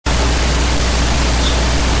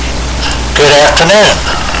Good afternoon.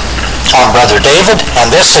 I'm Brother David, and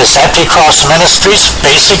this is Empty Cross Ministries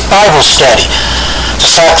Basic Bible Study.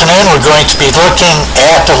 This afternoon we're going to be looking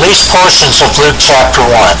at the least portions of Luke chapter 1.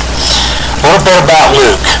 A little bit about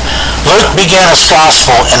Luke. Luke began his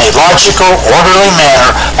gospel in a logical, orderly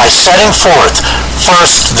manner by setting forth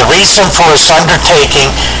first the reason for his undertaking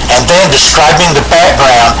and then describing the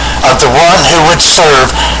background of the one who would serve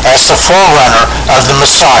as the forerunner of the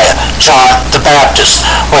Messiah. John the Baptist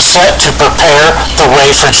was sent to prepare the way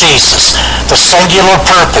for Jesus. The singular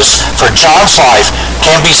purpose for John's life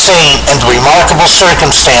can be seen in the remarkable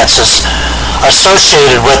circumstances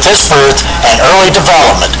associated with his birth and early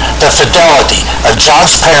development. The fidelity of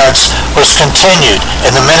John's parents was continued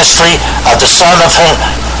in the ministry of the Son of whom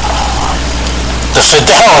the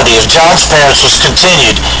fidelity of John's parents was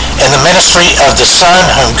continued in the ministry of the Son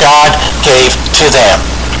whom God gave to them.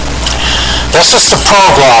 This is the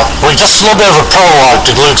prologue. We're just a little bit of a prologue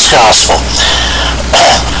to Luke's gospel.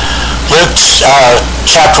 Luke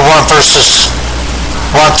chapter 1 verses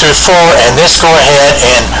 1 through 4, and let's go ahead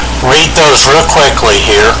and read those real quickly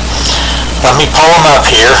here. Let me pull them up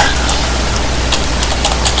here.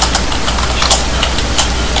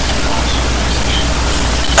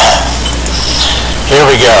 Here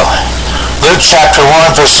we go. Luke chapter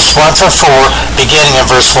 1 verses 1 through 4, beginning in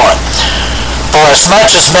verse 1. For as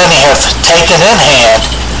much as many have taken in hand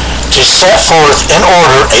to set forth in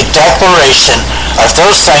order a declaration of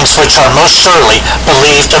those things which are most surely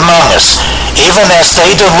believed among us, even as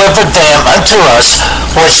they delivered them unto us,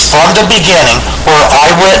 which from the beginning were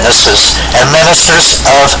eyewitnesses and ministers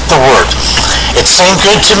of the word. It seemed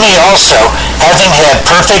good to me also, having had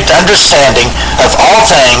perfect understanding of all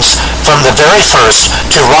things from the very first,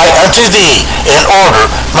 to write unto thee in order,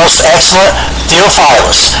 most excellent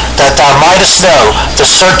Theophilus, that thou mightest know the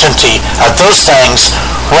certainty of those things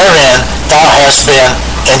wherein thou hast been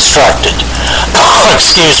instructed.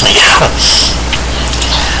 Excuse me.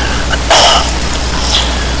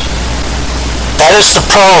 That is the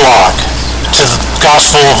prologue to the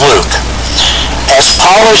Gospel of Luke.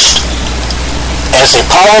 As a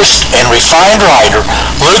polished and refined writer,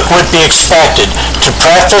 Luke would be expected to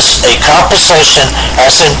preface a composition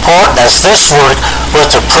as important as this work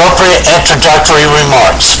with appropriate introductory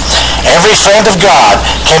remarks. Every friend of God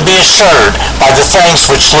can be assured by the things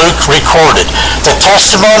which Luke recorded. The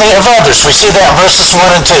testimony of others, we see that in verses 1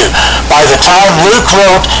 and 2. By the time Luke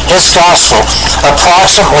wrote his gospel,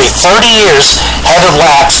 approximately 30 years had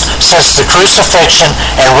elapsed since the crucifixion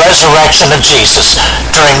and resurrection of Jesus.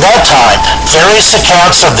 During that time, various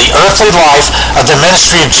accounts of the earthly life of the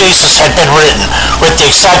ministry of Jesus had been written, with the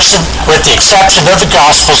exception of the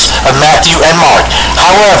Gospels of Matthew and Mark.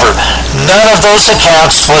 However, none of those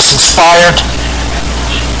accounts was inspired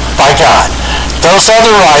by God. Those other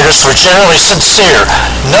writers were generally sincere,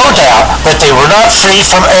 no doubt, but they were not free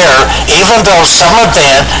from error, even though some of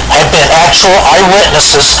them had been actual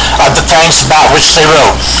eyewitnesses of the things about which they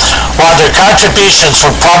wrote. While their contributions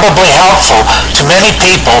were probably helpful to many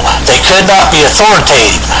people, they could not be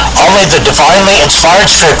authoritative. Only the divinely inspired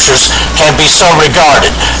scriptures can be so regarded.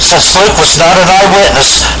 Since Luke was not an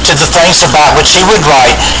eyewitness to the things about which he would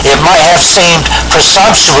write, it might have seemed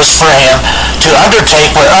presumptuous for him to undertake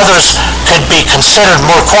what others could be considered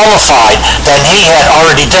more qualified than he had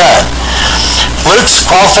already done. Luke's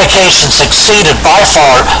qualifications exceeded by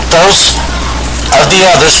far those of the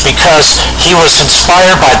others because he was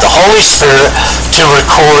inspired by the Holy Spirit to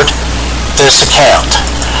record this account.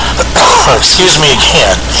 Excuse me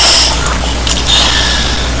again.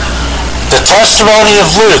 The testimony of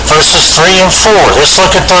Luke, verses 3 and 4. Let's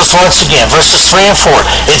look at those once again. Verses 3 and 4.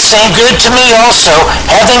 It seemed good to me also,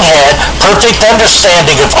 having had perfect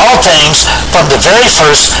understanding of all things from the very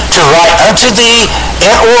first, to write unto thee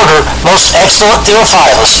in order, most excellent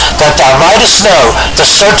Theophilus, that thou mightest know the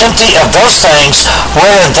certainty of those things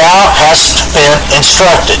wherein thou hast been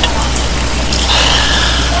instructed.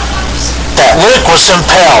 That Luke was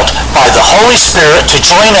impelled by the Holy Spirit to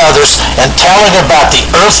join others in telling about the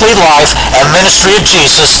earthly life and ministry of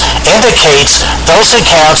Jesus indicates those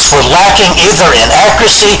accounts were lacking either in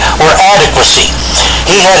accuracy or adequacy.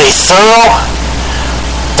 He had a thorough,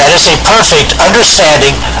 that is a perfect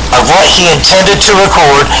understanding of what he intended to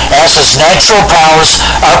record, as his natural powers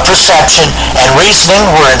of perception and reasoning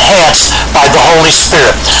were enhanced by the Holy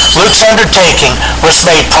Spirit. Luke's undertaking was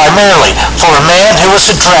made primarily for a man who was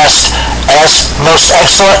addressed as most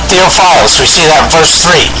excellent Theophilus. We see that in verse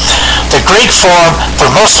 3. The Greek form for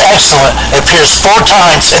most excellent appears 4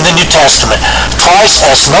 times in the New Testament, twice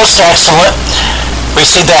as most excellent. We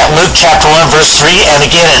see that in Luke chapter 1 verse 3 and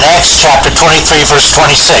again in Acts chapter 23 verse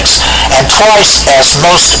 26. And twice as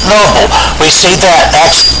most noble. We see that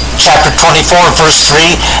Acts chapter 24, verse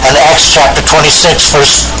 3, and Acts chapter 26,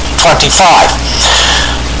 verse 25.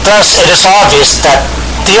 Thus, it is obvious that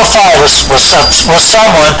Theophilus was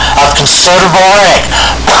someone of considerable rank.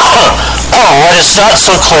 What is not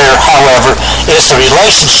so clear, however, is the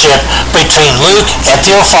relationship between Luke and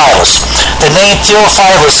Theophilus. The name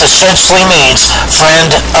Theophilus essentially means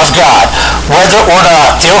friend of God. Whether or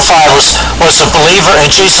not Theophilus was a believer in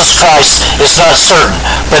Jesus Christ is not certain,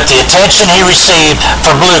 but the attention he received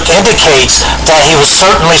from Luke indicates that he was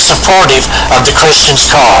certainly supportive of the Christian's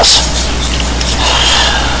cause.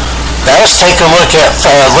 Now let's take a look at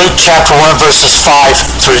Luke chapter 1, verses 5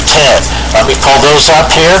 through 10. Let me pull those up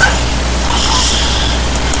here.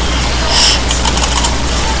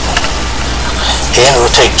 And it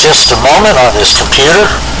will take just a moment on this computer.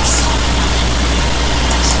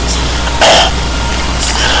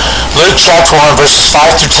 Luke chapter 1, verses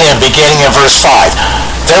 5 through 10, beginning in verse 5.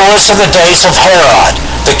 There was in the days of Herod,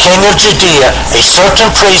 the king of Judea, a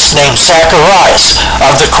certain priest named Zacharias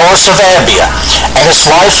of the course of Abia, and his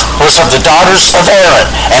wife was of the daughters of Aaron,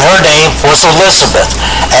 and her name was Elizabeth.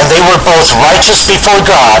 And they were both righteous before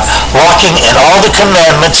God, walking in all the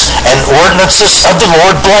commandments and ordinances of the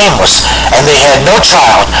Lord blameless. And they had no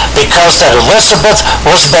child, because that Elizabeth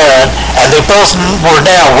was barren, and they both were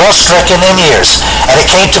now well stricken in years. And it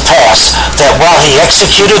came to pass that while he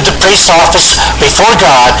executed the priest's office before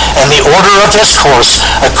God in the order of his course,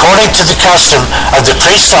 according to the custom of the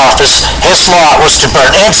priest's office, his lot was to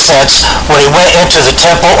burn incense when he went into the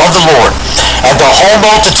temple of the Lord. And the whole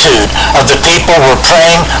multitude of the people were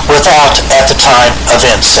praying without at the time of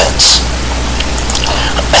incense.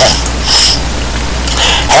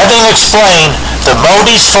 Having explained the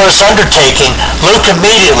motives for his undertaking, Luke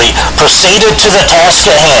immediately proceeded to the task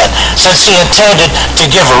at hand, since he intended to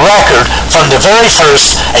give a record from the very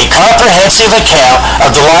first, a comprehensive account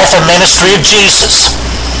of the life and ministry of Jesus.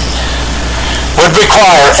 Would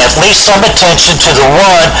require at least some attention to the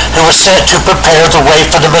one who was sent to prepare the way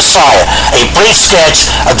for the Messiah. A brief sketch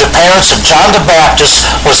of the parents of John the Baptist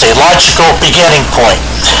was a logical beginning point.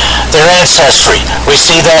 Their ancestry, we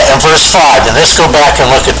see that in verse 5, and let's go back and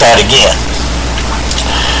look at that again.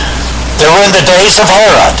 There were in the days of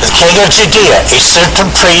Herod, the king of Judea, a certain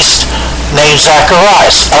priest named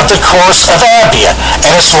Zacharias of the course of Abia,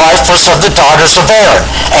 and his wife was of the daughters of Aaron,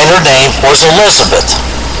 and her name was Elizabeth.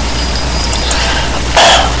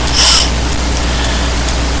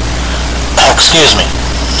 Excuse me.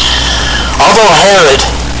 Although Herod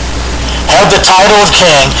held the title of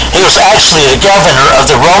king, he was actually the governor of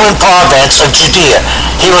the Roman province of Judea.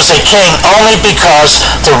 He was a king only because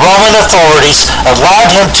the Roman authorities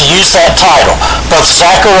allowed him to use that title. Both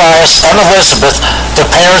Zacharias and Elizabeth, the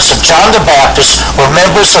parents of John the Baptist, were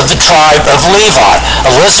members of the tribe of Levi.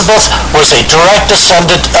 Elizabeth was a direct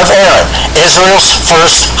descendant of Aaron, Israel's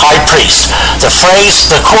first high priest. The phrase,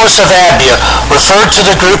 the course of Abia, referred to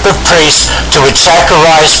the group of priests to which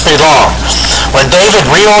Zacharias belonged. When David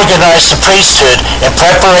reorganized the priesthood in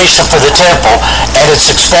preparation for the temple and its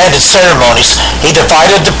expanded ceremonies, he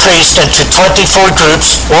divided the priests into 24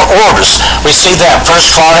 groups or orders. We see that in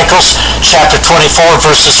 1 Chronicles chapter 24,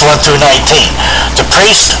 verses 1 through 19. The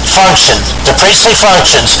priestly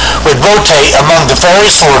functions would rotate among the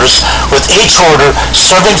various orders, with each order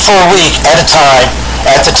serving for a week at a time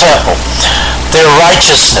at the temple. Their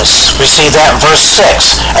righteousness, we see that in verse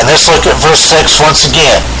 6, and let's look at verse 6 once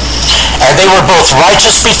again. And they were both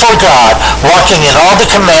righteous before God, walking in all the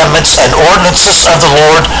commandments and ordinances of the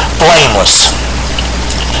Lord blameless.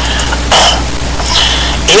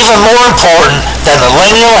 Even more important than the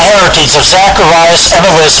lineal heritage of Zacharias and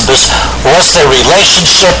Elizabeth was their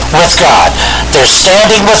relationship with God. Their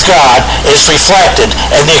standing with God is reflected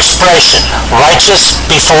in the expression, righteous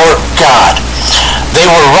before God. They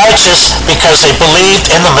were righteous because they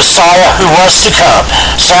believed in the Messiah who was to come.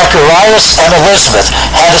 Zacharias and Elizabeth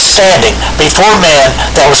had a standing before men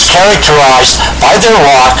that was characterized by their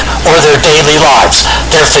walk or their daily lives.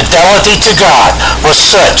 Their fidelity to God was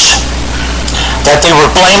such that they were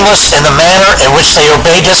blameless in the manner in which they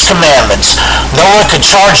obeyed his commandments. No one could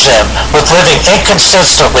charge them with living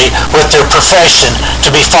inconsistently with their profession to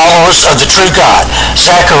be followers of the true God.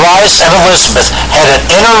 Zacharias and Elizabeth had an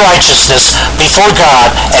inner righteousness before God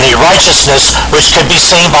and a righteousness which could be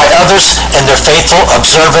seen by others in their faithful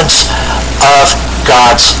observance of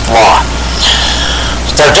God's law.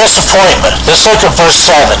 Their disappointment. Let's look at verse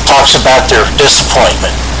 7. It talks about their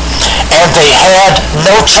disappointment. And they had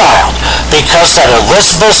no child, because that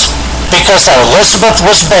Elizabeth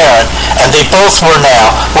was barren, and they both were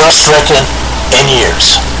now well stricken in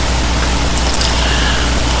years.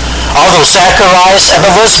 Although Zacharias and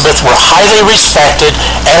Elizabeth were highly respected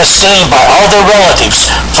and esteemed by all their relatives,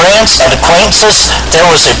 friends, and acquaintances, there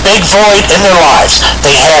was a big void in their lives.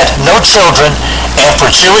 They had no children, and for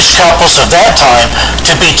Jewish couples of that time,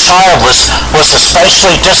 to be childless was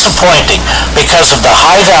especially disappointing because of the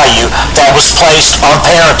high value that was placed on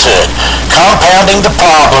parenthood. Compounding the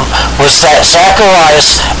problem was that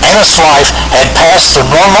Zacharias and his wife had passed the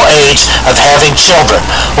normal age of having children.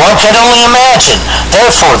 One can only imagine,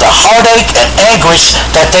 therefore, the heartache and anguish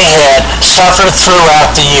that they had suffered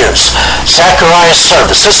throughout the years. Zacharias'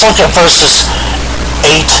 service. Let's look at verses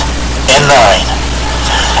 8 and 9.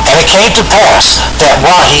 And it came to pass that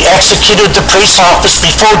while he executed the priest's office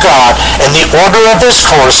before God in the order of his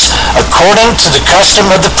course, according to the custom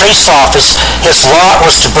of the priest's office, his lot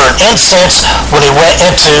was to burn incense when he went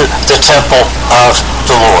into the temple of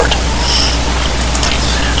the Lord.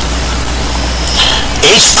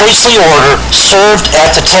 Each priestly order served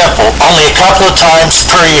at the temple only a couple of times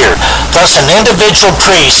per year. Thus, an individual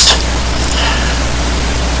priest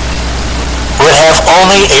would have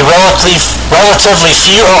only a relatively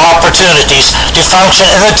few opportunities to function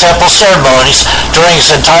in the temple ceremonies during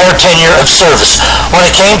his entire tenure of service. When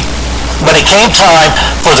it came time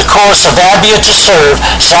for the course of Abia to serve,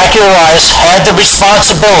 Zacharias had the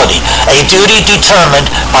responsibility, a duty determined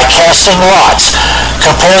by casting lots.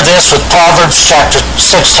 Compare this with Proverbs chapter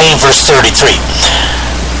 16, verse 33.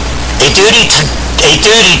 A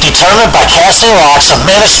duty determined by casting lots of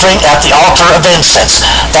ministering at the altar of incense.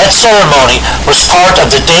 That ceremony was part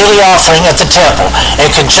of the daily offering at the temple. In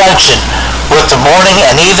conjunction with the morning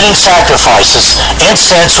and evening sacrifices,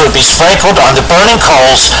 incense would be sprinkled on the burning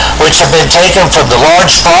coals, which had been taken from the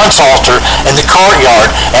large bronze altar in the courtyard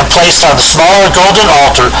and placed on the smaller golden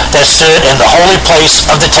altar that stood in the holy place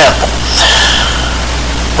of the temple.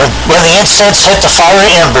 When the incense hit the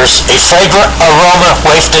fiery embers, a fragrant aroma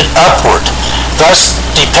wafted upward, thus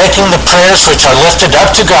depicting the prayers which are lifted up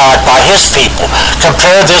to God by his people.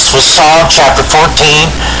 Compare this with Psalm chapter 141,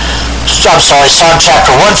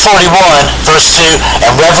 verse 2,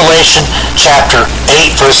 and Revelation chapter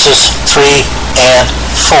 8, verses 3 and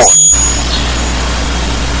 4.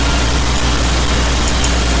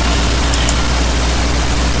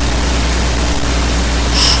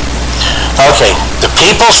 Okay, the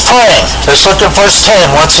people's praying. Let's look at verse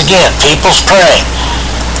 10 once again. People's praying.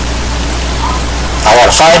 I got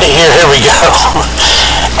to find it here. Here we go.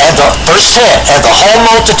 And verse 10, and the whole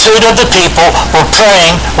multitude of the people were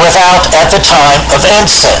praying without at the time of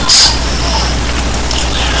incense.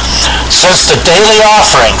 Since the daily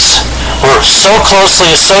offerings were so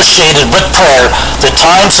closely associated with prayer, the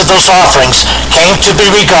times of those offerings came to be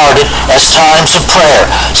regarded as times of prayer.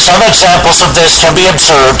 Some examples of this can be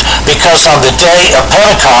observed because on the day of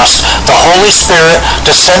Pentecost, the Holy Spirit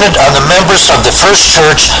descended on the members of the first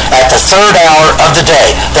church at the third hour of the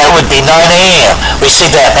day. That would be 9 a.m. We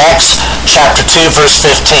see that in Acts chapter 2, verse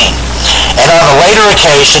 15. And on a later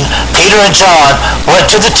occasion, Peter and John went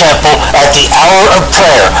to the temple at the hour of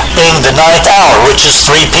prayer, being the 9th hour, which is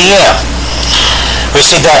 3 p.m. We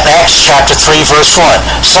see that in Acts chapter 3, verse 1.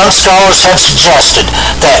 Some scholars have suggested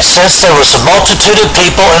that since there was a multitude of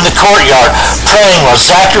people in the courtyard praying while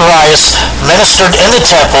Zacharias ministered in the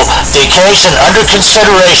temple, the occasion under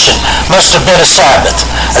consideration must have been a Sabbath.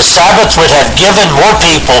 A Sabbath would have given more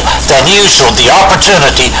people than usual the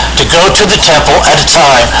opportunity to go to the temple at a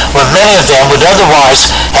time when many of them would otherwise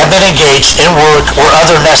have been engaged in work or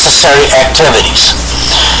other necessary activities.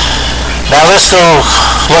 Now let's go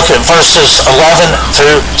look at verses 11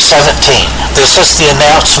 through 17. This is the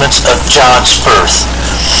announcements of John's birth.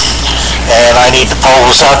 And I need to pull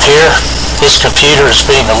this up here. This computer is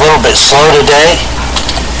being a little bit slow today.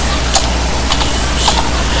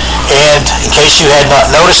 And in case you had not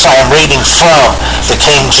noticed, I am reading from the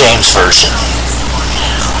King James Version.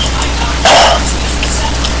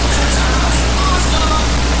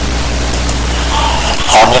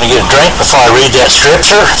 I'm going to get a drink before I read that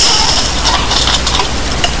scripture.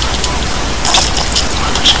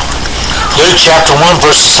 Luke chapter 1,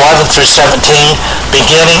 verses 11 through 17,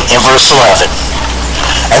 beginning in verse 11.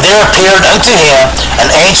 And there appeared unto him an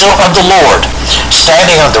angel of the Lord,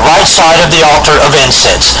 standing on the right side of the altar of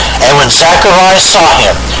incense. And when Zacharias saw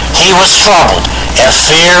him, he was troubled, and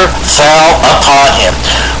fear fell upon him.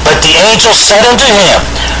 But the angel said unto him,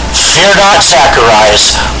 Fear not,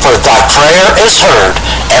 Zacharias, for thy prayer is heard,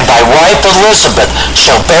 and thy wife Elizabeth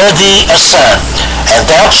shall bear thee a son, and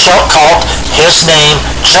thou shalt call his name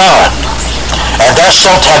John. and thou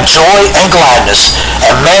shalt have joy and gladness,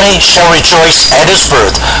 and many shall rejoice at his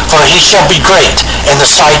birth. For he shall be great in the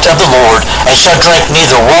sight of the Lord, and shall drink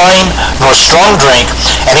neither wine nor strong drink,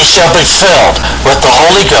 and he shall be filled with the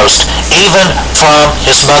Holy Ghost, even from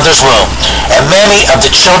his mother's womb. And many of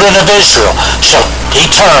the children of Israel shall he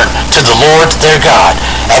turn to the Lord their God,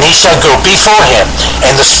 and he shall go before him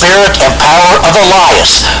in the spirit and power of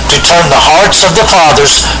Elias, to turn the hearts of the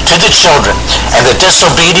fathers to the children, and the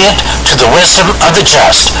disobedient to the wisdom of the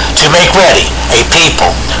just, to make ready a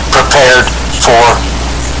people prepared for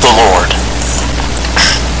the Lord.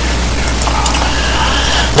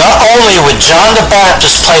 Not only would John the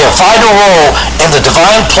Baptist play a vital role in the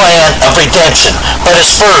divine plan of redemption, but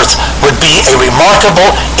his birth would be a remarkable,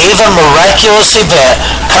 even miraculous event.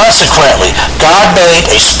 Consequently, God made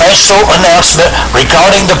a special announcement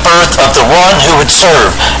regarding the birth of the one who would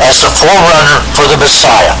serve as the forerunner for the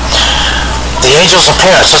Messiah. The angel's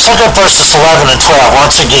appearance. Let's look at verses 11 and 12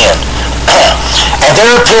 once again. And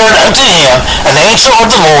there appeared unto him an angel of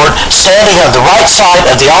the Lord standing on the right side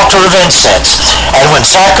of the altar of incense. And when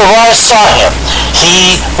Zacharias saw him,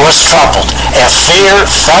 he was troubled, and fear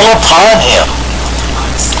fell upon him.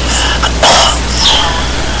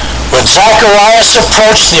 When Zacharias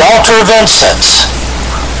approached the altar of incense,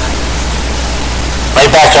 let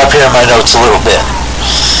me back up here in my notes a little bit.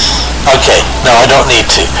 Okay, no, I don't need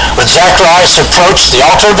to. When Zacharias approached the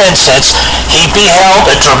altar of incense, he beheld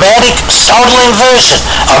a dramatic, startling vision.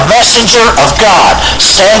 A messenger of God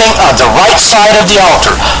standing on the right side of the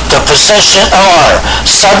altar, the position of honor,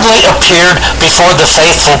 suddenly appeared before the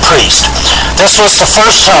faithful priest. This was the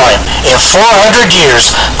first time in 400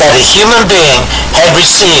 years that a human being had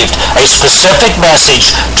received a specific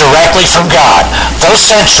message directly from God. Those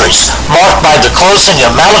centuries, marked by the closing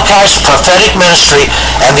of Malachi's prophetic ministry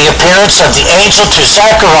and the appearance of the angel to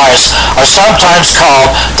Zacharias, are sometimes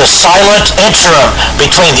called the silent interim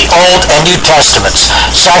between the Old and New Testaments.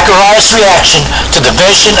 Zacharias' reaction to the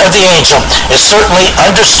vision of the angel is certainly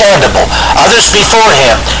understandable. Others before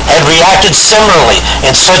him had reacted similarly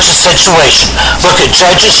in such a situation. Look at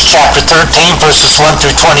Judges chapter 13, verses 1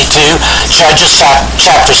 through 22, Judges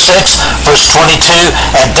chapter 6, verse 22,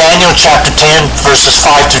 and Daniel chapter 10, verses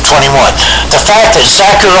 5 through 21. The fact that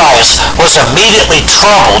Zacharias was immediately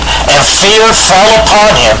troubled and fear fell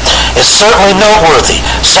upon him is certainly noteworthy.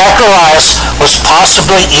 Zacharias was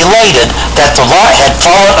possibly elated that the lot had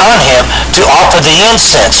fallen on him to offer the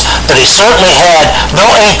incense, but he certainly had no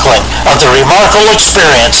inkling of the remarkable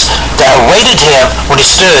experience that awaited him when he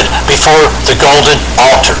stood before the golden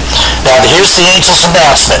altar. Now here's the angel's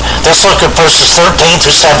announcement. Let's look at verses 13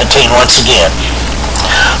 through 17 once again.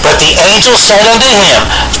 But the angel said unto him,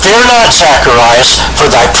 Fear not, Zacharias, for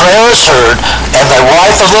thy prayer is heard, and thy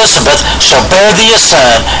wife Elizabeth shall bear thee a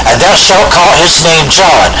son, and thou shalt call his name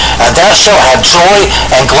John. And thou shalt have joy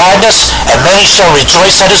and gladness, and many shall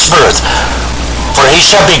rejoice at his birth. For he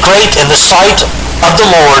shall be great in the sight of the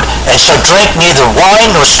Lord, and shall drink neither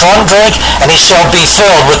wine nor strong drink, and he shall be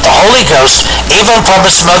filled with the Holy Ghost, even from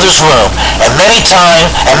his mother's womb. And many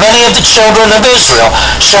of the children of Israel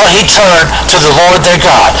shall he turn to the Lord their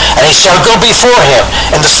God, and he shall go before him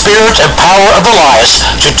in the spirit and power of Elias,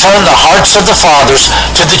 to turn the hearts of the fathers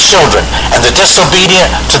to the children, and the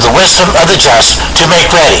disobedient to the wisdom of the just, to make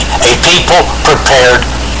ready a people prepared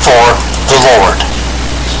for the Lord.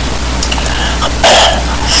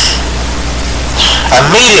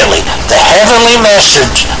 Immediately, the heavenly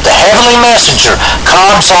messenger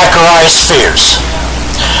calmed Zacharias' fears.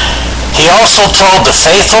 He also told the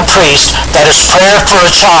faithful priest that his prayer for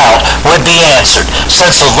a child would be answered.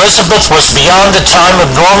 Since Elizabeth was beyond the time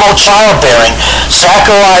of normal childbearing,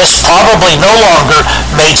 Zacharias probably no longer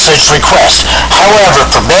made such request. However,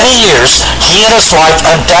 for many years, he and his wife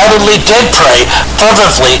undoubtedly did pray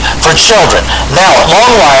fervently for children. Now, at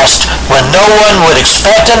long last, when no one would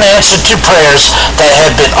expect an answer to prayers that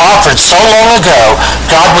had been offered so long ago,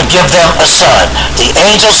 God would give them a son. The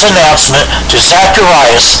angel's announcement to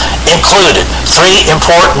Zacharias included three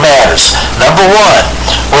important matters. Number one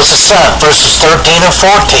was the son, verses 13 and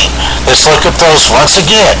 14. Let's look at those once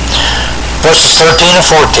again. Verses 13 and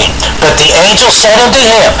 14. But the angel said unto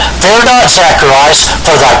him, Fear not, Zacharias,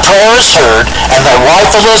 for thy prayer is heard, and thy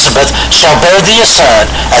wife Elizabeth shall bear thee a son,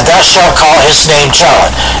 and thou shalt call his name John.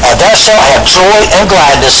 And thou shalt have joy and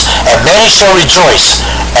gladness, and many shall rejoice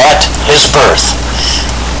at his birth.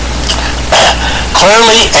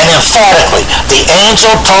 Clearly and emphatically, the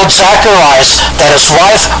angel told Zacharias that his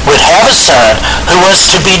wife would have a son who was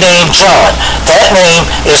to be named John. That name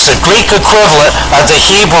is the Greek equivalent of the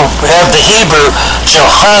Hebrew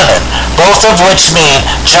Johanan, both of which mean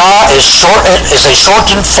Jah is a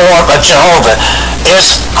shortened form of Jehovah,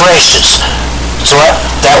 is gracious. So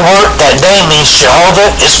that name means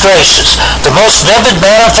Jehovah is gracious. The most vivid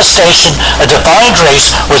manifestation of divine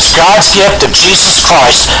grace was God's gift of Jesus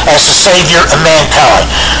Christ as the Savior of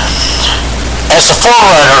mankind. As the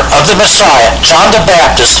forerunner of the Messiah, John the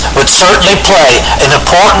Baptist would certainly play an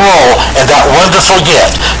important role in that wonderful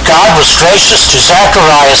gift. God was gracious to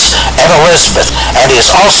Zacharias and Elizabeth, and he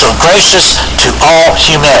is also gracious to all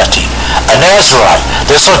humanity. A Nazarite.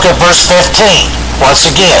 Let's look at verse 15 once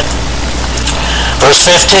again. Verse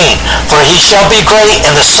 15, for he shall be great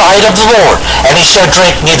in the sight of the Lord, and he shall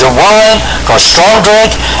drink neither wine nor strong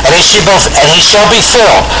drink, and he shall be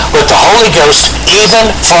filled with the Holy Ghost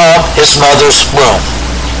even from his mother's womb.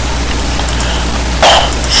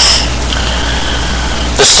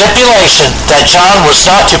 The stipulation that John was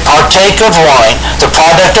not to partake of wine, the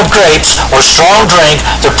product of grapes, or strong drink,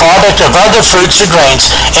 the product of other fruits or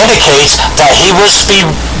grains, indicates that he was to be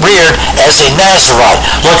reared as a Nazarite.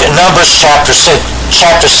 Look at Numbers chapter 6,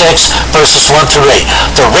 verses 1 through 8.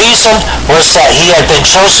 The reason was that he had been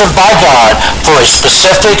chosen by God for a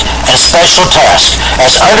specific and special task,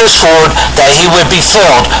 as underscored that he would be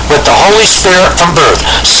filled with the Holy Spirit from birth.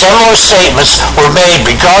 Similar statements were made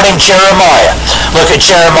regarding Jeremiah. Look at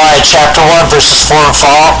Jeremiah chapter 1, verses 4 and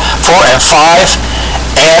 5.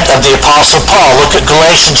 And of the Apostle Paul. Look at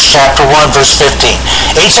Galatians chapter 1, verse 15.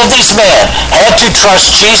 Each of these men had to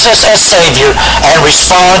trust Jesus as Savior and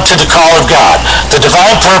respond to the call of God. The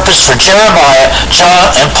divine purpose for Jeremiah,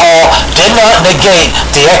 John, and Paul did not negate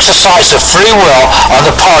the exercise of free will on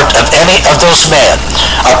the part of any of those men.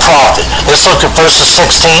 A prophet. Let's look at verses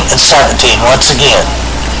 16 and 17 once again.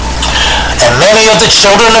 And many of the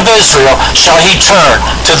children of Israel shall he turn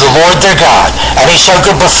to the Lord their God, and he shall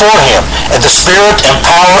go before him in the spirit and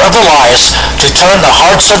power of Elias, to turn the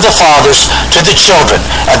hearts of the fathers to the children,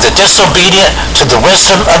 and the disobedient to the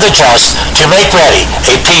wisdom of the just, to make ready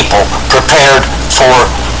a people prepared for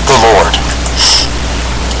the Lord.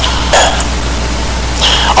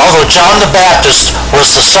 Although John the Baptist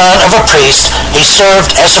was the son of a priest, he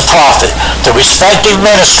served as a prophet. The respective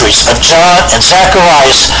ministries of John and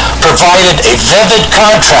Zacharias provided a vivid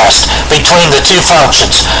contrast between the two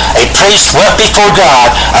functions. A priest went before God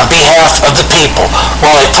on behalf of the people,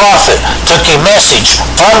 while a prophet took a message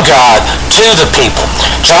from God to the people.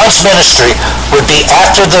 John's ministry would be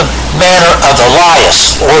after the manner of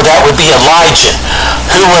Elias, or that would be Elijah,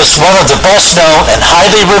 who was one of the best known and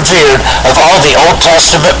highly revered of all the Old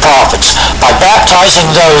Testament prophets. By baptizing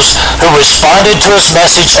those who responded to his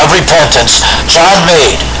message of repentance, John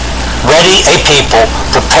made ready a people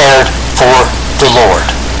prepared for the Lord.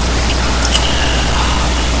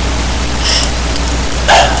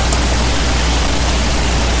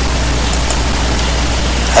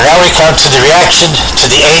 And now we come to the reaction to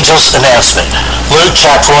the angel's announcement. Luke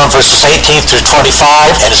chapter 1, verses 18 through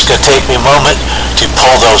 25, and it's going to take me a moment to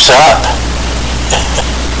pull those up.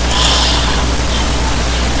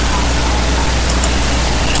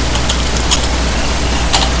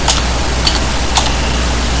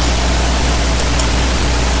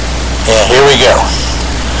 And here we go.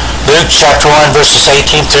 Luke chapter 1, verses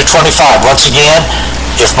 18 through 25. Once again,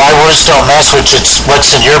 if my words don't match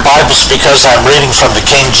what's in your Bibles, because I'm reading from the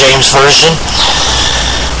King James Version.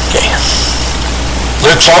 Okay.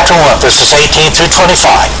 Luke chapter 1, verses 18 through 25.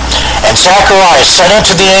 And Zacharias said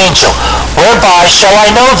unto the angel, Whereby shall I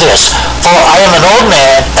know this? For I am an old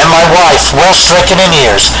man, and my wife well stricken in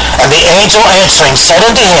years. And the angel answering said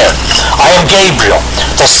unto him, I am Gabriel,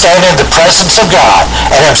 that stand in the presence of God,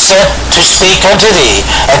 and am sent to speak unto thee,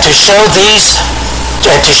 and to show thee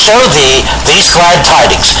these glad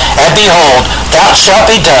tidings. And behold, thou shalt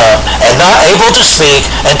be dumb, and not able to speak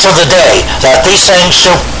until the day that these things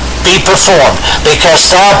shall be performed, because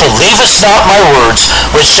thou believest not my words,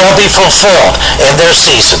 which shall be fulfilled in their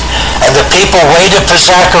season. And the people waited for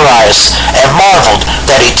Zacharias, and marveled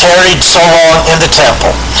that he tarried so long in the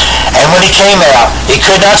temple. And when he came out, he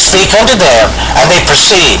could not speak unto them, and they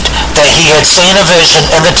perceived that he had seen a vision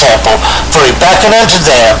in the temple, for he beckoned unto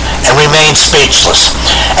them, and remained speechless.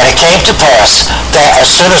 And it came to pass that as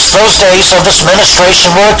soon as those days of his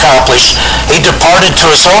ministration were accomplished, he departed to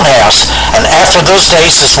his own house, and after those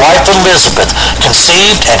days his wife Elizabeth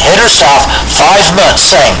conceived and hid herself 5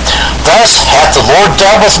 months, saying, Thus hath the Lord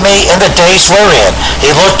dealt with me in the days wherein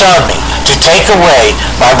he looked on me, to take away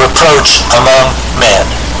my reproach among men.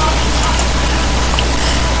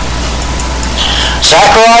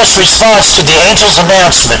 Zacharias' response to the angel's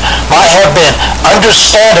announcement might have been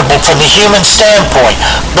understandable from the human standpoint,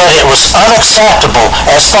 but it was unacceptable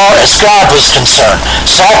as far as God was concerned.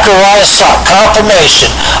 Zacharias sought confirmation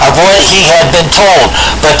of what he had been told,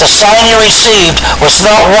 but the sign he received was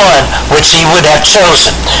not one which he would have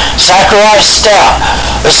chosen. Zacharias' doubt.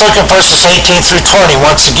 Let's look at verses 18 through 20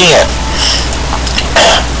 once again.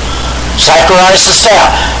 Zacharias is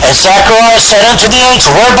doubt. And Zacharias said unto the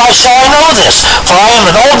angel, Whereby shall I know this? For I am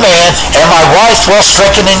an old man, and my wife well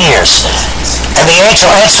stricken in years. And the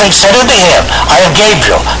angel answering said unto him, I am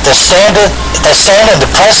Gabriel, that stand in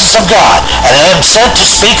the presence of God, and I am sent to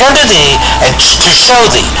speak unto thee, and to show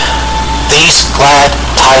thee these glad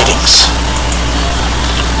tidings.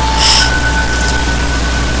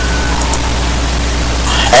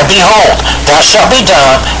 And behold, thou shalt be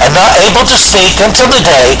dumb, and not able to speak until the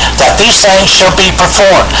day that these things shall be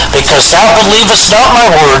performed, because thou believest not my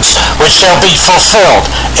words, which shall be fulfilled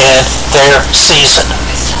in their season.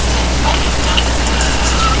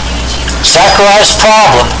 Zacharias'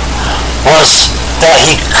 problem was that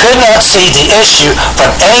he could not see the issue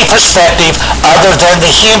from any perspective other than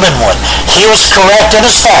the human one. He was correct in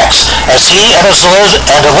his facts, as he and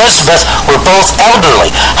Elizabeth were both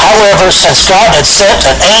elderly. However, since God had sent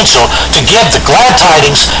an angel to give the glad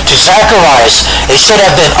tidings to Zacharias, it should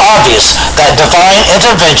have been obvious that divine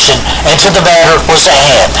intervention into the matter was at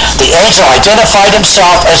hand. The angel identified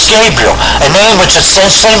himself as Gabriel, a name which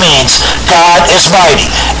essentially means God is mighty.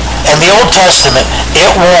 In the Old Testament,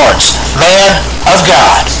 it warns, man of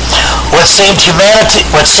God. What seemed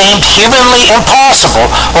humanly impossible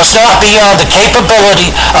was not beyond the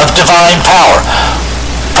capability of divine power.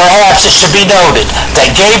 Perhaps it should be noted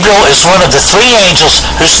that Gabriel is one of the three angels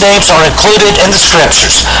whose names are included in the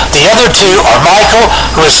Scriptures. The other two are Michael,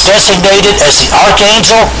 who is designated as the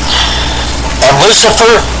archangel, and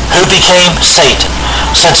Lucifer, who became Satan.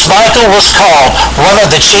 Since Michael was called one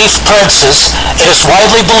of the chief princes, it is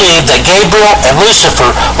widely believed that Gabriel and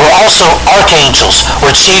Lucifer were also archangels,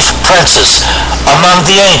 or chief princes, among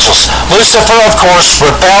the angels. Lucifer, of course,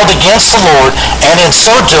 rebelled against the Lord, and in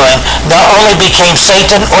so doing, not only became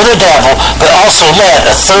Satan or the devil, but also led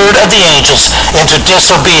a third of the angels into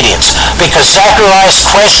disobedience. Because Zacharias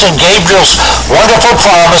questioned Gabriel's wonderful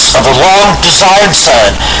promise of a long-desired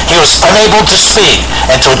son, he was unable to speak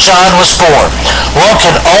until John was born. One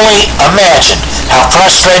can only imagine how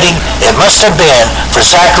frustrating it must have been for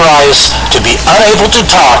Zacharias to be unable to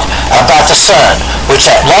talk about the son, which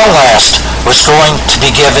at long last was going to be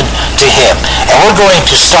given to him. And we're going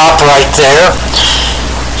to stop right there,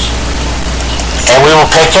 and we will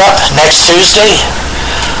pick up next Tuesday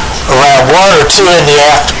around 1 or 2 in the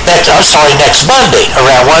next Monday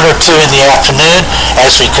around 1 or 2 in the afternoon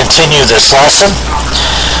as we continue this lesson.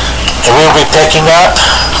 And we'll be picking up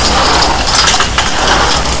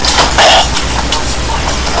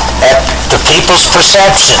at the people's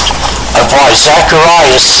perception of why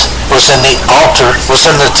Zacharias was in the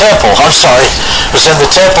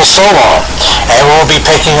temple so long. And we'll be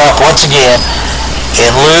picking up once again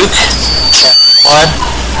in Luke chapter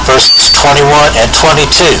 1, verses 21 and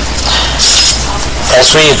 22,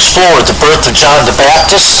 as we explore the birth of John the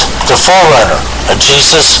Baptist, the forerunner of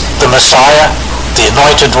Jesus, the Messiah, the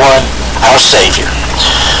Anointed One, our Savior.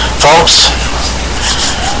 Folks,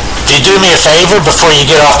 if you do me a favor before you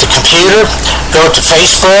get off the computer, go to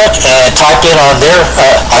Facebook and type in on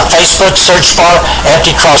Facebook search bar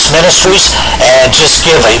Empty Cross Ministries and just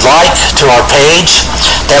give a like to our page.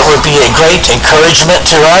 That would be a great encouragement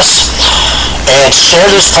to us. And share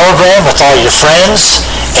this program with all your friends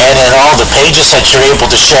and in all the pages that you're able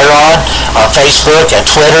to share on Facebook and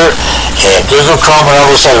Twitter and Google Chrome and all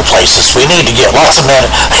those other places. We need to get lots of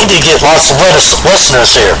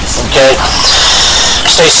listeners here. Okay?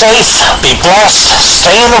 Stay safe, be blessed,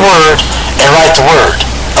 stay in the Word, and write the Word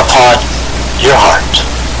upon your heart.